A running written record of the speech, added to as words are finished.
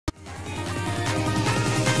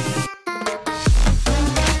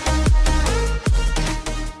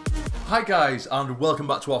Hi guys, and welcome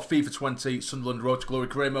back to our FIFA 20 Sunderland Road to Glory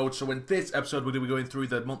career mode. So in this episode we're going to be going through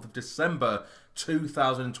the month of December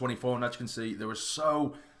 2024, and as you can see there are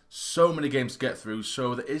so many games to get through,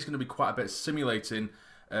 so there is going to be quite a bit of simulating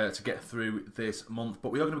to get through this month.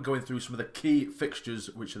 But we are going to be going through some of the key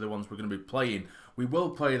fixtures, which are the ones we're going to be playing. We will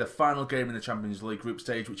play the final game in the Champions League group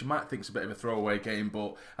stage, which you might think is a bit of a throwaway game,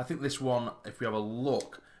 but I think this one, if we have a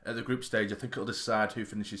look at the group stage, I think it'll decide who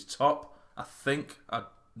finishes top.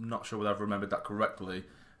 I'm not sure whether I've remembered that correctly.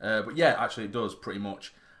 But yeah, actually it does, pretty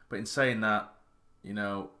much. But in saying that, you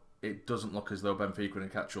know, it doesn't look as though Benfica are going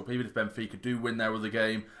to catch up. Even if Benfica do win their other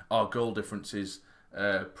game, our goal difference is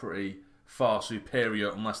pretty far superior,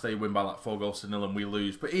 unless they win by like 4 goals to 0 and we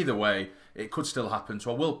lose. But either way, it could still happen.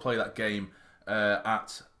 So I will play that game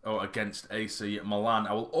against AC Milan.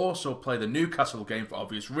 I will also play the Newcastle game for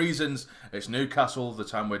obvious reasons. It's Newcastle, the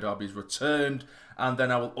Tyne-Wear derby's returned. And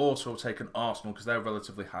then I will also take an Arsenal, because they're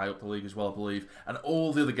relatively high up the league as well, I believe. And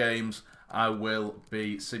all the other games I will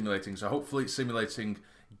be simulating. So hopefully simulating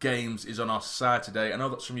games is on our side today. I know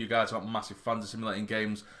that some of you guys aren't massive fans of simulating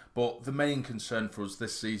games, but the main concern for us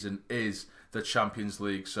this season is the Champions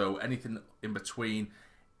League. So anything in between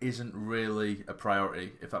isn't really a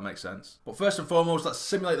priority, if that makes sense. But first and foremost, let's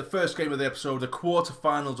simulate the first game of the episode, the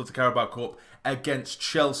quarter-finals of the Carabao Cup against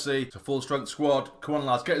Chelsea. It's a full-strength squad. Come on,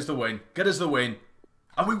 lads, get us the win. Get us the win.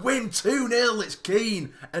 And we win 2-0. It's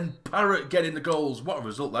Keane and Barrett getting the goals. What a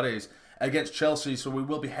result that is against Chelsea. So we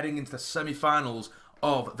will be heading into the semi-finals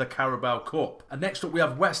of the Carabao Cup. And next up, we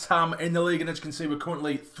have West Ham in the league. And as you can see, we're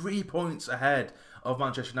currently 3 points ahead of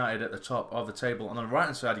Manchester United at the top of the table. And on the right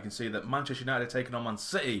hand side you can see that Manchester United are taking on Man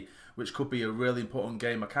City, which could be a really important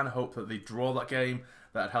game. I kind of hope that they draw that game.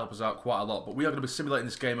 That'd help us out quite a lot. But we are going to be simulating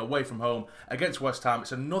this game away from home against West Ham.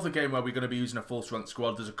 It's another game where we're going to be using a full strength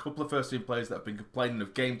squad. There's a couple of first team players that have been complaining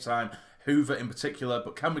of game time, Hoover in particular,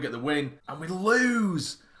 but can we get the win? And we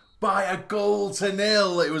lose by a goal to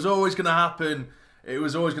 0. It was always going to happen. It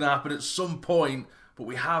was always going to happen at some point, but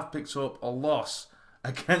we have picked up a loss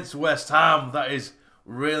against West Ham. That is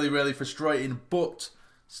really frustrating, but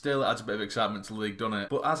still it adds a bit of excitement to the league, doesn't it?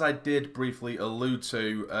 But as I did briefly allude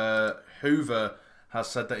to, Hoover has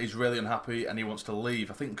said that he's really unhappy and he wants to leave.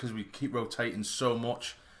 I think because we keep rotating so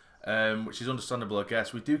much, which is understandable, I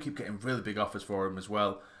guess. We do keep getting really big offers for him as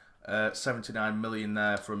well. 79 million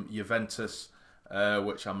there from Juventus,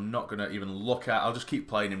 which I'm not going to even look at. I'll just keep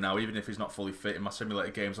playing him now, even if he's not fully fit in my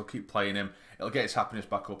simulated games. I'll keep playing him. It'll get his happiness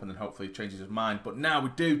back up and then hopefully he changes his mind. But now we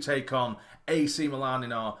do take on AC Milan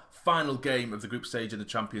in our final game of the group stage in the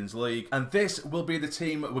Champions League. And this will be the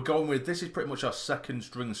team we're going with. This is pretty much our second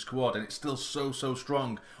string squad, and it's still so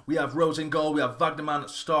strong. We have Rose in goal, we have Wagnerman,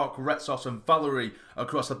 Stark, Retsos and Valerie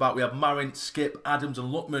across the back. We have Marin, Skip, Adams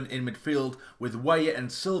and Luckman in midfield, with Weyer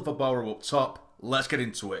and Silva-Boro up top. Let's get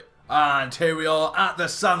into it. And here we are at the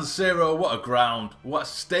San Siro. What a ground, what a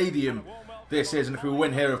stadium this is. And if we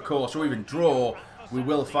win here, of course, or even draw, we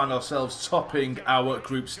will find ourselves topping our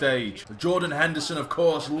group stage. Jordan Henderson, of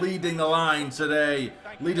course, leading the line today,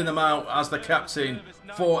 leading them out as the captain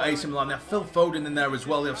for AC Milan. They have Phil Foden in there as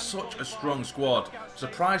well. They have such a strong squad.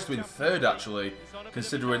 Surprised to win third, actually,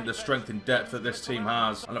 considering the strength and depth that this team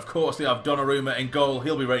has. And of course, they have Donnarumma in goal.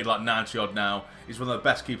 He'll be rated like 90 odd now. He's one of the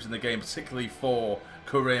best keepers in the game, particularly for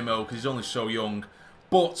career mode, because he's only so young.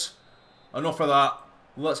 But enough of that.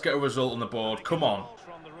 Let's get a result on the board. Come on.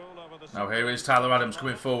 Now here is Tyler Adams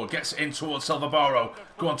coming forward. Gets in towards Silva-Boro.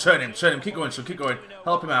 Go on, turn him. Keep going, son. Keep going.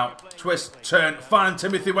 Help him out. Twist, turn, find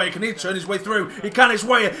Timothy Weah. Can he turn his way through? He can. It's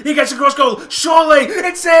Weah. He gets across goal. Surely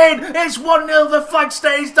it's in. It's 1-0. The flag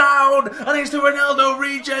stays down. And it's the Ronaldo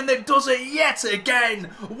regen that does it yet again.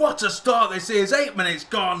 What a start this is. 8 minutes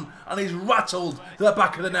gone. And he's rattled the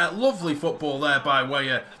back of the net. Lovely football there by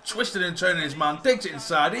Weah. Twisted and turning his man. Digs it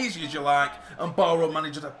inside. Easy as you like. And Boro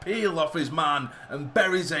manages to peel off his man and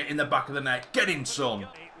buries it in the back of the net. Get in, son.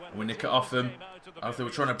 And we nick it off them. As they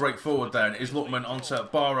were trying to break forward there. And it is Luckman onto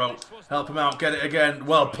Boro. Help him out. Get it again.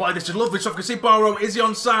 Well played. This is lovely stuff. You can see Boro. Is he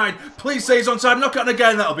onside? Please say he's onside. Knock it on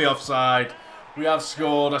again. That'll be offside. We have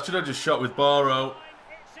scored. I should have just shot with Boro.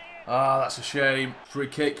 Ah, that's a shame. Free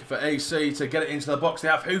kick for AC to get it into the box. They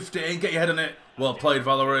have hoofed it in. Get your head on it. Well played,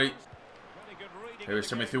 Valerie. Here is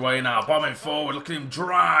Timothy Weah now, bombing forward, look at him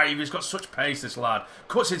drive, he's got such pace, this lad.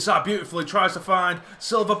 Cuts inside beautifully, tries to find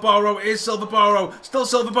Silva-Boro, is Silva-Boro, still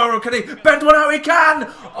Silva-Boro, can he bend one out? He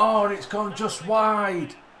can! Oh, and it's gone just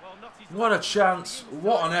wide. What a chance,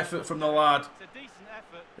 what an effort from the lad.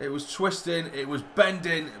 It was twisting, it was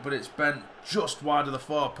bending, but it's bent just wide of the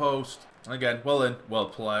far post. And again, well in, well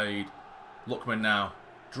played. Luckman now,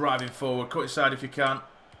 driving forward, cut inside if you can.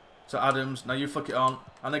 To Adams, now you flick it on,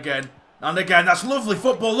 and again. And again, that's lovely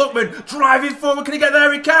football. Lookman driving forward. Can he get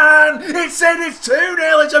there? He can. It's in. It's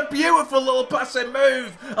 2-0. It's a beautiful little passing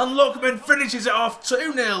move. And Lookman finishes it off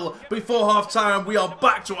 2-0 before half-time. We are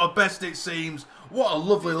back to our best, it seems. What a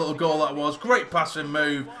lovely little goal that was. Great passing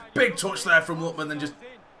move. Big touch there from Lookman. Then just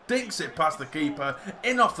dinks it past the keeper.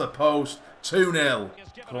 In off the post. 2-0.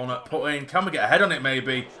 Corner put in. Can we get a head on it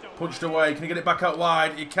maybe? Punched away. Can he get it back out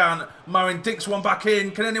wide? He can. Marin dinks one back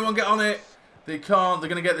in. Can anyone get on it? They can't. They're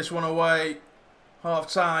going to get this one away.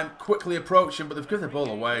 Half time. Quickly approaching, but they've given the ball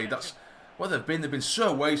away. That's where they've been. They've been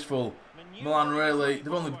so wasteful. Milan really.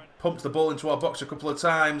 They've only pumped the ball into our box a couple of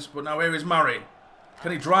times, but now here is Marin.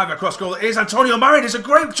 Can he drive across goal? It is Antonio Marin. It's a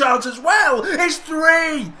great chance as well. It's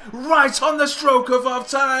 3. Right on the stroke of half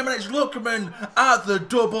time, and it's Lookman at the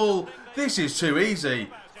double. This is too easy.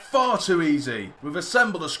 Far too easy. We've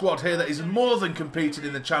assembled a squad here that is more than competing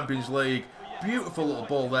in the Champions League. Beautiful little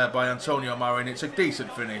ball there by Antonio Marin. It's a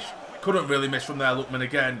decent finish. Couldn't really miss from there, Lookman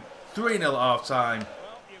again. 3-0 at half-time.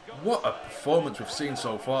 What a performance we've seen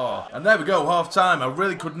so far. And there we go, half-time. I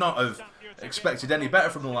really could not have expected any better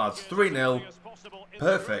from the lads. 3-0.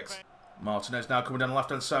 Perfect. Martinez now coming down the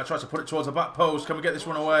left-hand side. Tries to put it towards the back post. Can we get this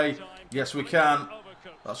one away? Yes, we can.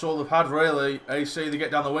 That's all they've had, really. AC, they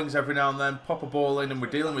get down the wings every now and then. Pop a ball in and we're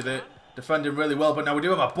dealing with it. Defending really well, but now we do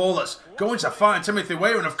have a ball that's going to find Timothy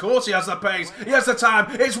Weah, and of course he has the pace, he has the time,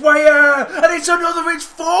 it's Weah, and it's another, it's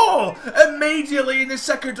 4! Immediately in the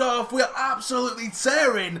second half, we are absolutely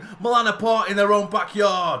tearing Milan apart in their own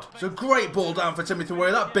backyard. It's a great ball down for Timothy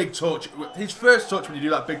Weah, that big touch, his first touch when you do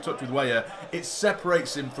that big touch with Weah, it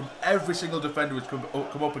separates him from every single defender who's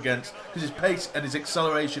come up against, because his pace and his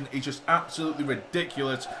acceleration is just absolutely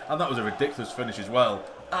ridiculous, and that was a ridiculous finish as well.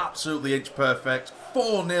 Absolutely inch perfect.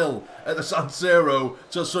 4-0 at the San Siro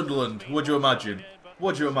to Sunderland. Would you imagine?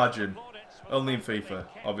 Would you imagine? Only in FIFA,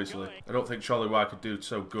 obviously. I don't think Charlie White could do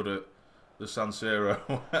so good at the San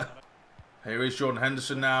Siro. Here is Jordan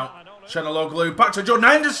Henderson now. Chanaloglu back to Jordan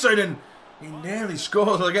Henderson, and he nearly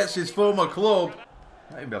scores against his former club.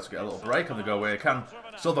 Might even be able to get a little break on the go here. Can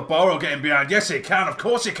Silva-Boro getting behind? Yes, he can. Of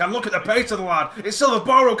course he can. Look at the pace of the lad. It's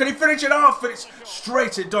Silva-Boro. Can he finish it off? And it's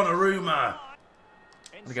straight at Donnarumma.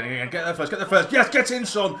 Again, get there first, get there first. Yes, get in,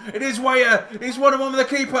 son. It is Weah. He's 1-on-1 with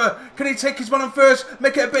the keeper. Can he take his man on first?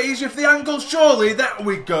 Make it a bit easier for the angle, surely. There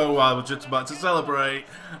we go. I was just about to celebrate.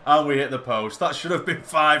 And we hit the post. That should have been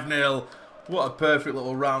 5-0. What a perfect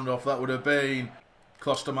little round-off that would have been.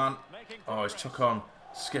 Klosterman. Oh, he's took on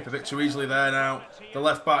Skip a bit too easily there now. The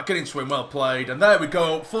left back, getting to him, well played. And there we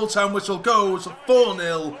go. Full-time whistle goes.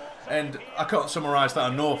 4-0. And I can't summarise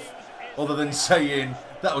that enough, other than saying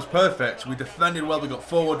that was perfect. We defended well, we got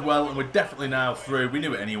forward well, and we're definitely now through, we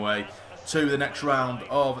knew it anyway, to the next round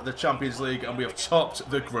of the Champions League, and we have topped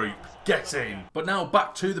the group. Get in! But now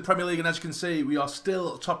back to the Premier League, and as you can see, we are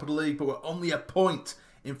still top of the league, but we're only a point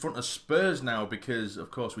in front of Spurs now, because,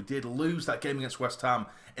 of course, we did lose that game against West Ham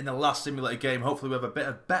in the last simulated game. Hopefully we have a bit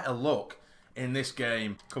of better luck in this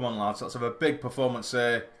game. Come on, lads, let's have a big performance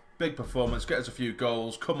here. Big performance, get us a few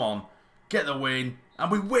goals, come on. Get the win, and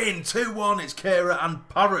we win 2-1. It's Kehrer and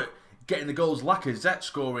Parrott getting the goals. Lacazette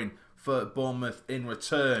scoring for Bournemouth in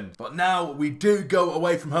return. But now we do go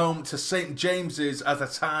away from home to St James's as the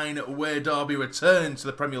Tyne-Wear derby returns to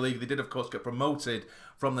the Premier League. They did, of course, get promoted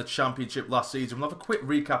from the Championship last season. We'll have a quick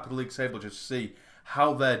recap of the league table just to see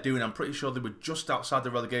how they're doing. I'm pretty sure they were just outside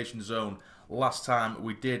the relegation zone last time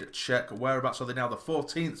we did check whereabouts. Are they now the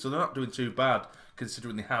 14th? So they're not doing too bad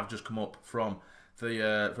considering they have just come up from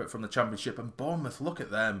the Championship. And Bournemouth, look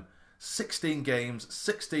at them. 16 games,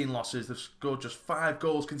 16 losses. They've scored just 5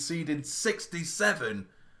 goals, conceding 67.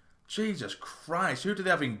 Jesus Christ, who do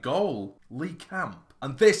they have in goal? Lee Camp.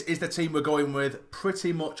 And this is the team we're going with.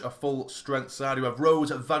 Pretty much a full strength side. We have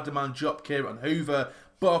Rose, Vagdaman, Jopkir and Hoover,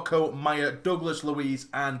 Barco, Meyer, Douglas, Louise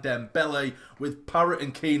and Dembele, with Parrott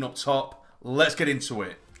and Keane up top. Let's get into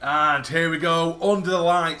it. And here we go, under the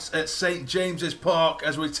lights at St James's Park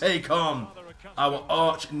as we take on our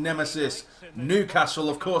arch nemesis, Newcastle.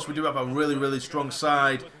 Of course, we do have a really, really strong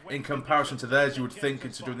side in comparison to theirs, you would think,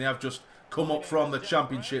 considering they have just come up from the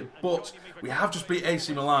Championship. But we have just beat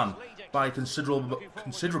AC Milan by a considerable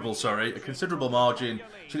margin.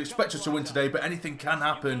 Should expect us to win today, but anything can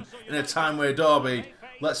happen in a Tyne-Wear derby.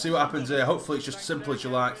 Let's see what happens here. Hopefully it's just simple as you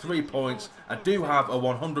like. 3 points. I do have a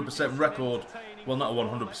 100% record. Well, not a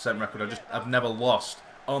 100% record. I've never lost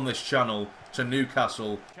on this channel to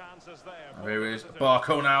Newcastle. And here he is,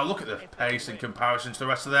 Barco now. Look at the pace in comparison to the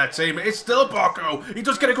rest of their team. It's still Barco. He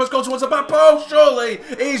does get a cross goal towards the back post, surely.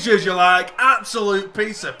 Easy as you like. Absolute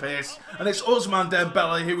piece of piss. And it's Usman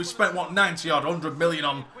Dembele, who we spent, what, 90 odd, 100 million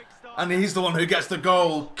on And he's the one who gets the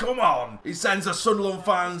goal. Come on. He sends the Sunderland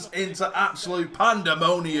fans into absolute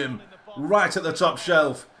pandemonium right at the top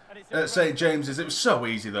shelf at St James's. It was so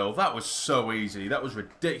easy, though. That was so easy. That was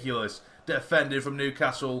ridiculous. Defended from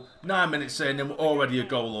Newcastle. 9 minutes in and we're already a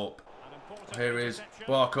goal up. Here is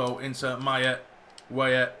Barco into Maya.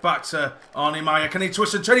 Weyer back to Arnie Meyer. Can he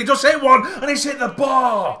twist and turn? He does hit one and he's hit the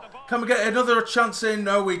bar. Can we get another chance in?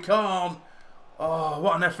 No, we can't. Oh,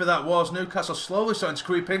 what an effort that was. Newcastle slowly starting to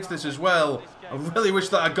creep into this as well. I really wish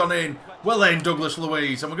that had gone in. Well in, Douglas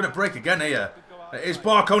Luiz. And we're going to break again here. It is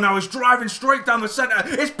Barco now. He's driving straight down the centre.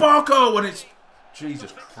 It's Barco and it's...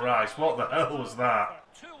 Jesus Christ, what the hell was that?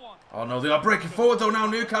 Oh no, they are breaking forward though now,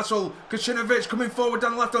 Newcastle. Kacinovic coming forward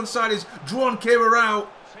down the left-hand side. He's drawn Kira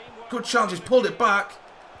out. Good chance, he's pulled it back.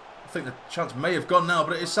 I think the chance may have gone now,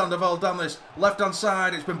 but it is Sandoval down this left-hand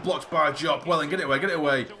side. It's been blocked by Job. Welling, get it away, get it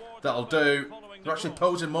away. That'll do. They're actually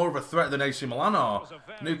posing more of a threat than AC Milan are.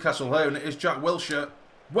 Newcastle here, and it is Jack Wilshere.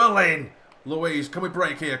 Welling! Louise, can we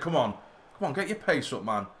break here? Come on. Come on, get your pace up,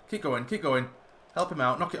 man. Keep going, keep going. Help him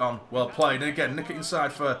out, knock it on. Well played. And again, nick it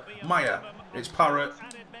inside for Meyer. It's Parrott.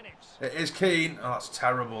 It is Keane. Oh, that's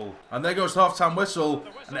terrible. And there goes the half-time whistle.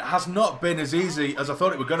 And it has not been as easy as I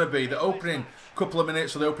thought it was going to be. The opening couple of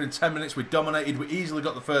minutes, or the opening 10 minutes, we dominated. We easily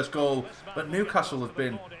got the first goal. But Newcastle have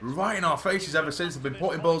been right in our faces ever since. They've been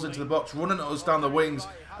putting balls into the box, running at us down the wings.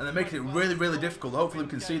 And they're making it really, really difficult. Hopefully we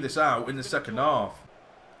can see this out in the second half.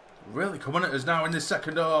 Really coming at us now in the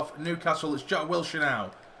second half. Newcastle, it's Jack Wilshere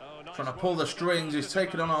now. Trying to pull the strings. He's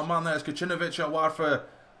taking on our man there. It's Kacinovic out wide for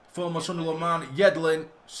former Sunderland man. Yedlin,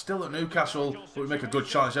 still at Newcastle. But we make a good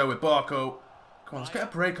challenge there with Barco. Come on, let's get a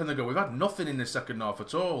break on the go. We've had nothing in this second half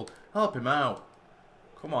at all. Help him out.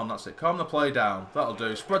 Come on, that's it. Calm the play down. That'll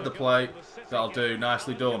do. Spread the play. That'll do.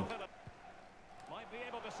 Nicely done.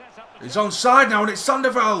 He's onside now, and it's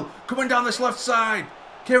Sandoval coming down this left side.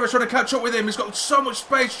 Kira's trying to catch up with him. He's got so much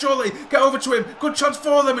space. Surely, get over to him. Good chance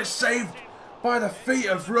for them. It's saved by the feet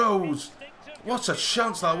of Rose. What a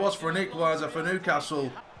chance that was for an equaliser for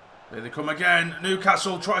Newcastle. Here they come again.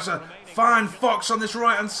 Newcastle tries to find Fox on this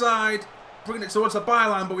right-hand side. Bringing it towards the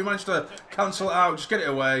byline, but we managed to cancel it out. Just get it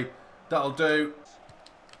away. That'll do.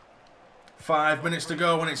 5 minutes to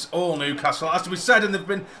go, and it's all Newcastle. As to be said, and they've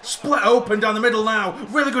been split open down the middle now.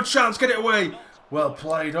 Really good chance. Get it away. Well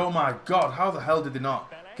played. Oh my God. How the hell did they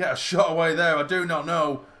not get a shot away there? I do not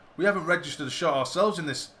know. We haven't registered a shot ourselves in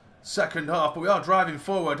this second half, but we are driving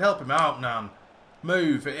forward. Help him out, Nan.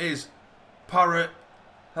 Move. It is Parrott.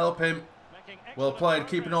 Help him. Well played.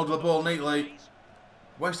 Keeping hold of the ball neatly.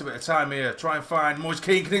 Waste a bit of time here. Try and find Moise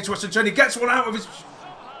Keane. Can he twist and turn? He gets one out of his...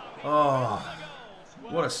 Oh,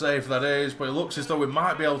 what a save that is. But it looks as though we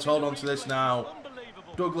might be able to hold on to this now.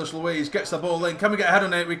 Douglas Luiz gets the ball in. Can we get a head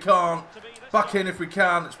on it? We can't. Back in if we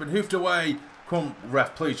can. It's been hoofed away. Come,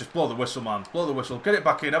 ref, please just blow the whistle, man. Blow the whistle. Get it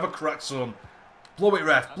back in. Have a crack, son. Blow it,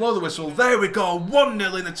 ref. Blow the whistle. There we go.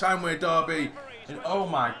 1-0 in the Tyne-Wear derby. And oh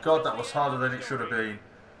my God, that was harder than it should have been.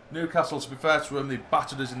 Newcastle, to be fair to them, they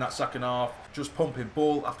battered us in that second half. Just pumping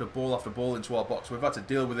ball after ball after ball into our box. We've had to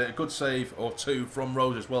deal with it. A good save or two from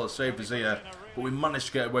Rose as well as saved us here. But we managed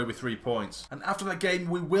to get away with 3 points. And after that game,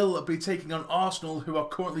 we will be taking on Arsenal, who are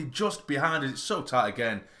currently just behind us. It's so tight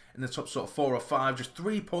again in the top sort of 4 or 5. Just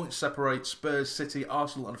 3 points separate Spurs, City,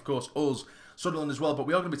 Arsenal, and of course us, Sunderland as well. But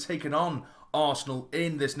we are going to be taking on Arsenal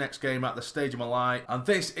in this next game at the Stadium of Light. And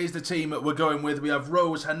this is the team that we're going with. We have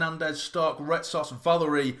Rose, Hernandez, Stark, Retsos,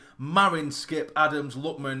 Valerie, Marin, Skip, Adams,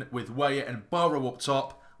 Luckman with Weyer and Barrow up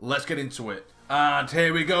top. Let's get into it. And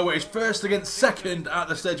here we go. It's first against second at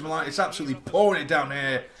the Stadium of Light. It's absolutely pouring it down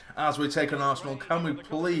here as we take on Arsenal. Can we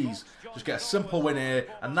please just get a simple win here,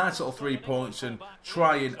 a nice little 3 points, and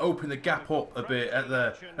try and open the gap up a bit at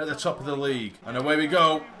the top of the league. And away we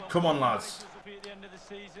go. Come on, lads.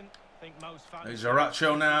 There's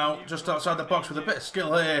Zaracho now, just outside the box with a bit of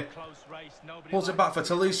skill here. Pulls it back for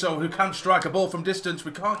Tolisso, who can strike a ball from distance.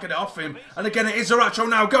 We can't get it off him. And again, it is Zaracho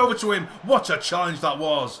now. Go over to him. What a challenge that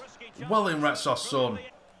was. Well in Retsos' son.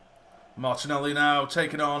 Martinelli now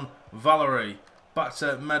taking on Valerie. Back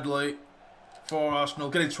to Medley for Arsenal.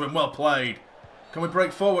 Get into him. Well played. Can we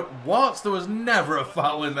break forward? What? There was never a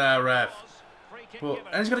foul in there, ref. But,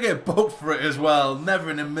 and he's going to get booked for it as well.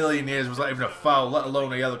 Never in a million years was that even a foul, let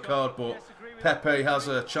alone a yellow card. But Pepe has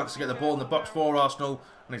a chance to get the ball in the box for Arsenal.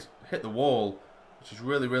 And he's hit the wall, which is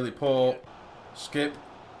really, really poor. Skip.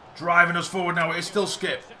 Driving us forward now. It is still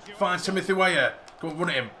Skip. Finds Timothy Weyer. Go and run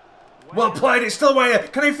at him. Well played. It's still Weyer.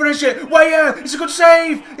 Can he finish it? Weyer! It's a good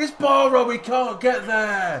save! It's Barrow. We can't get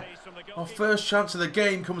there. Our first chance of the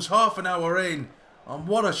game comes half an hour in. And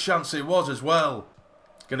what a chance it was as well.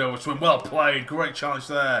 Get over to him. Well played. Great challenge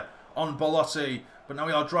there on Bellotti. But now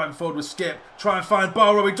we are driving forward with Skip. Try and find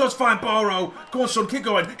Boro. He does find Boro. Go on, son. Keep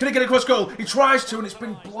going. Can he get across goal? He tries to, and it's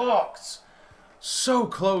been blocked. So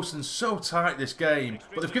close and so tight, this game.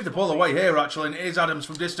 But they've given the ball away here, actually. And it is Adams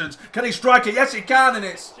from distance. Can he strike it? Yes, he can. And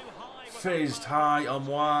it's fizzed high and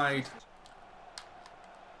wide.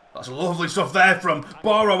 That's lovely stuff there from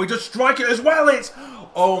Boro. He does strike it as well. It's...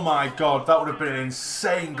 Oh, my God. That would have been an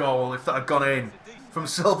insane goal if that had gone in. From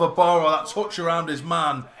Silver Boro, that touch around his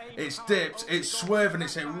man. It's dipped, it's swerving,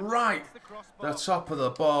 it's hit right the top of the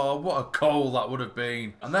bar. What a goal that would have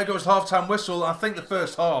been. And there goes half-time whistle. I think the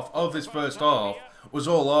first half of this first half was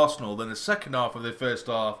all Arsenal. Then the second half of the first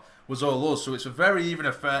half was all us. So it's a very even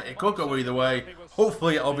affair. It could go either way.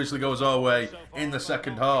 Hopefully it obviously goes our way in the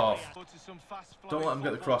second half. Don't let them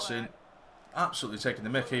get the cross in. Absolutely taking the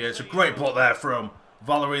mickey here. It's a great block there from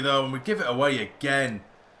Valerie though. And we give it away again.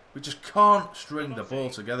 We just can't string the ball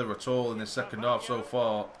together at all in the second half so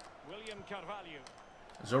far.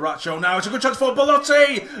 Zaracho now. It's a good chance for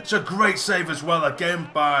Bellotti. It's a great save as well, again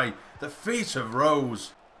by the feet of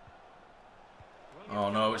Rose.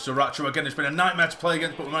 Oh no, it's Zaracho again. It's been a nightmare to play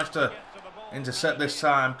against, but we managed to intercept this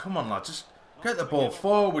time. Come on, lads. Just get the ball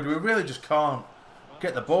forward. We really just can't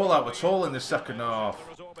get the ball out at all in the second half.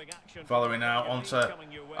 Valerie now onto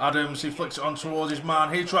Adams. He flicks it on towards his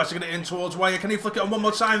man. He tries to get it in towards Weyer. Can he flick it on one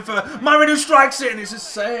more time for Marin, who strikes it? And it's a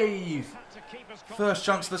save. First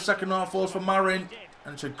chance of the second half falls for Marin.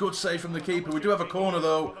 And it's a good save from the keeper. We do have a corner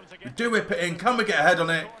though. We do whip it in. Can we get a head on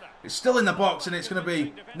it? It's still in the box and it's going to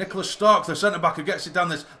be Nicholas Stark, the centre-back, who gets it down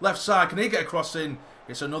this left side. Can he get a cross in?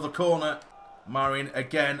 It's another corner. Marin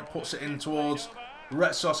again puts it in towards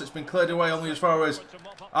Retsos. It's been cleared away only as far as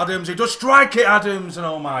Adams. He does strike it, Adams. And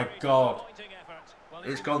oh my God.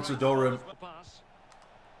 It's gone to Durham.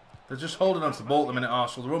 They're just holding on to the ball at the minute,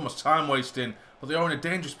 Arsenal. They're almost time wasting. But they are in a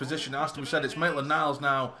dangerous position. It has to be said. It's Maitland-Niles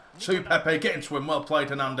now to Pepe. Getting to him. Well played,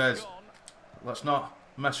 Hernandez. Let's not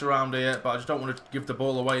mess around here. But I just don't want to give the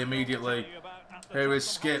ball away immediately. Here is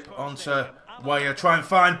Skip onto Weyer. Try and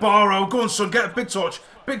find Boro. Go on, son. Get a big touch.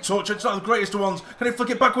 Big touch. It's not the greatest of ones. Can he flick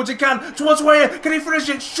it backwards? He can. Towards Weyer. Can he finish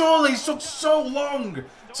it? Surely. It took so long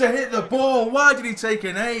to hit the ball. Why did he take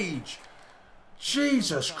an age?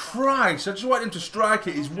 Jesus Christ. I just want him to strike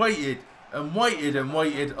it. He's waited and waited and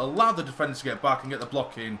waited. Allowed the defender to get back and get the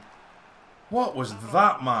block in. What was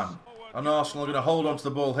that, man? And Arsenal are going to hold on to the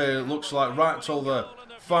ball here. It looks like right till the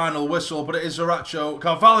final whistle. But it is Zaracho.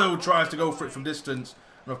 Carvalho tries to go for it from distance.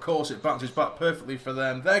 And of course it bounces back perfectly for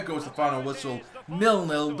them. There goes the final whistle.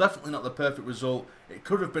 0-0. Definitely not the perfect result. It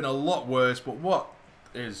could have been a lot worse. But what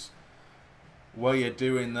is Weyer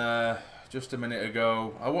doing there? Just a minute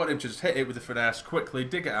ago, I want him to just hit it with the finesse, quickly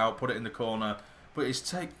dig it out, put it in the corner. But he's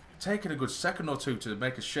taken a good second or two to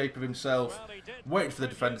make a shape of himself, waiting for the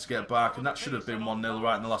defender to get back, and that should have been 1-0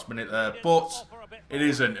 right in the last minute there. But it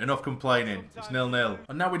isn't. Enough complaining. It's 0-0.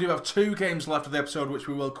 And now we do have 2 games left of the episode, which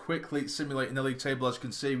we will quickly simulate in the league table. As you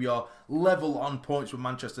can see, we are level on points with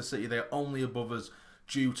Manchester City. They are only above us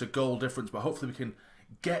due to goal difference, but hopefully we can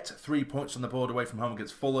get 3 points on the board away from home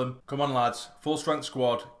against Fulham. Come on, lads. Full strength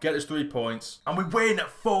squad. Get us 3 points. And we win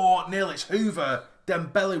 4-0. It's Hoover,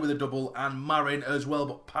 Dembele with a double, and Marin as well.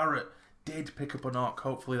 But Parrott did pick up an arc.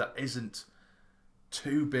 Hopefully that isn't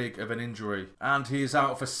too big of an injury. And he is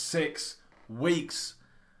out for 6 weeks,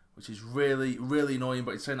 which is really, really annoying.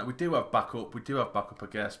 But it's saying that we do have backup. We do have backup, I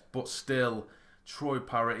guess. But still, Troy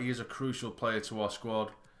Parrott, he is a crucial player to our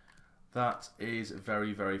squad. That is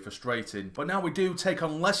very, very frustrating. But now we do take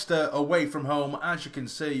on Leicester away from home. As you can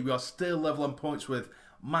see, we are still level on points with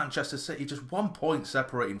Manchester City. Just 1 point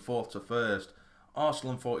separating 4th to 1st.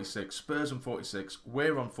 Arsenal on 46, Spurs on 46,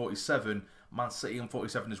 we're on 47, Man City on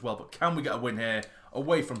 47 as well. But can we get a win here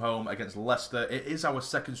away from home against Leicester? It is our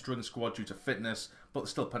second string squad due to fitness, but there's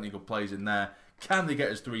still plenty of good players in there. Can they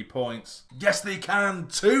get us 3 points? Yes, they can.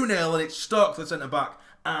 2-0, and it's Stark, the centre-back,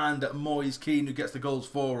 and Moyes Keane who gets the goals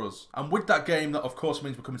for us. And with that game, that of course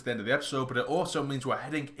means we're coming to the end of the episode, but it also means we're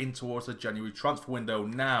heading in towards the January transfer window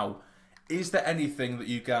now. Is there anything that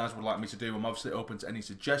you guys would like me to do? I'm obviously open to any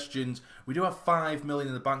suggestions. We do have 5 million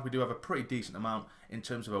in the bank. We do have a pretty decent amount in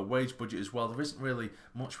terms of a wage budget as well. There isn't really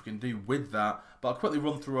much we can do with that. But I'll quickly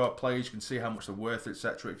run through our players. You can see how much they're worth,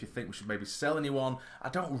 etc. If you think we should maybe sell anyone. I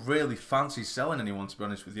don't really fancy selling anyone, to be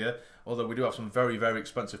honest with you. Although we do have some very, very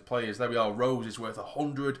expensive players. There we are. Rose is worth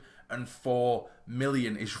 104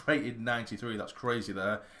 million. He's rated 93. That's crazy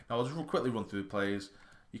there. Now I'll just quickly run through the players.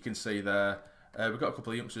 You can see there. We've got a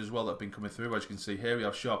couple of youngsters as well that have been coming through. As you can see here, we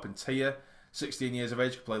have Sharp and Tia, 16 years of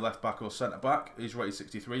age, can play left back or centre back. He's rated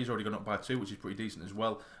 63. He's already gone up by 2, which is pretty decent as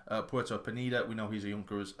well. Puerto Pineda, we know he's a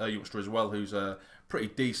youngster as well, who's pretty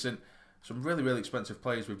decent. Some really, really expensive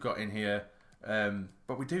players we've got in here.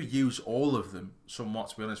 But we do use all of them somewhat,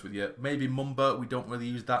 to be honest with you. Maybe Mumba, we don't really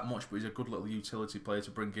use that much, but he's a good little utility player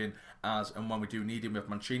to bring in as and when we do need him. We have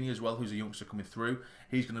Mancini as well, who's a youngster coming through.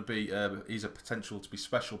 He's going to be, he's a potential to be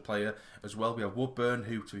special player as well. We have Woodburn,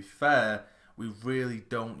 who, to be fair, we really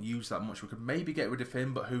don't use that much. We could maybe get rid of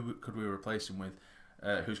him, but who could we replace him with?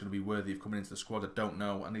 Who's going to be worthy of coming into the squad? I don't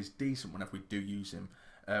know, and he's decent whenever we do use him.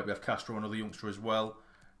 We have Castro, another youngster as well.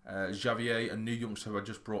 Javier, a new youngster who I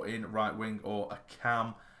just brought in, right wing, or a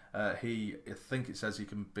cam. I think it says he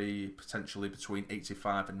can be potentially between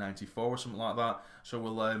 85 and 94 or something like that. So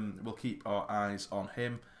we'll keep our eyes on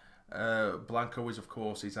him. Blanco is, of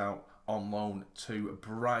course, he's out on loan to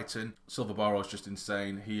Brighton. Silva-Barros is just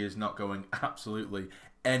insane. He is not going absolutely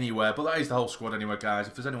anywhere. But that is the whole squad anyway, guys.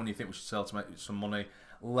 If there's anyone you think we should sell to make some money,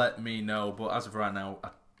 let me know. But as of right now, I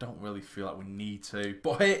don't really feel like we need to.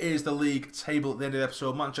 But here is the league table at the end of the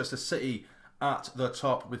episode. Manchester City at the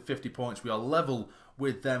top with 50 points. We are level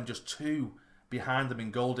with them, just 2 behind them in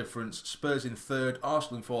goal difference. Spurs in 3rd,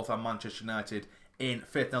 Arsenal in 4th, and Manchester United in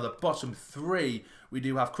 5th. Now the bottom 3, we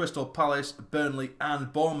do have Crystal Palace, Burnley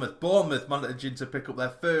and Bournemouth. Bournemouth managing to pick up their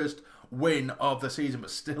first win of the season, but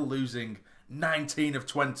still losing 19 of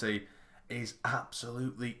 20. Is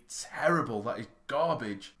absolutely terrible. That is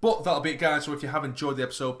garbage. But that'll be it, guys. So if you have enjoyed the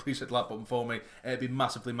episode, please hit the like button for me. It'd be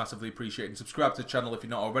massively, massively appreciated. And subscribe to the channel if you're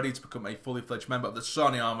not already to become a fully fledged member of the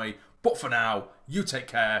Sarny Army. But for now, you take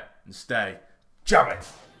care and stay jammy.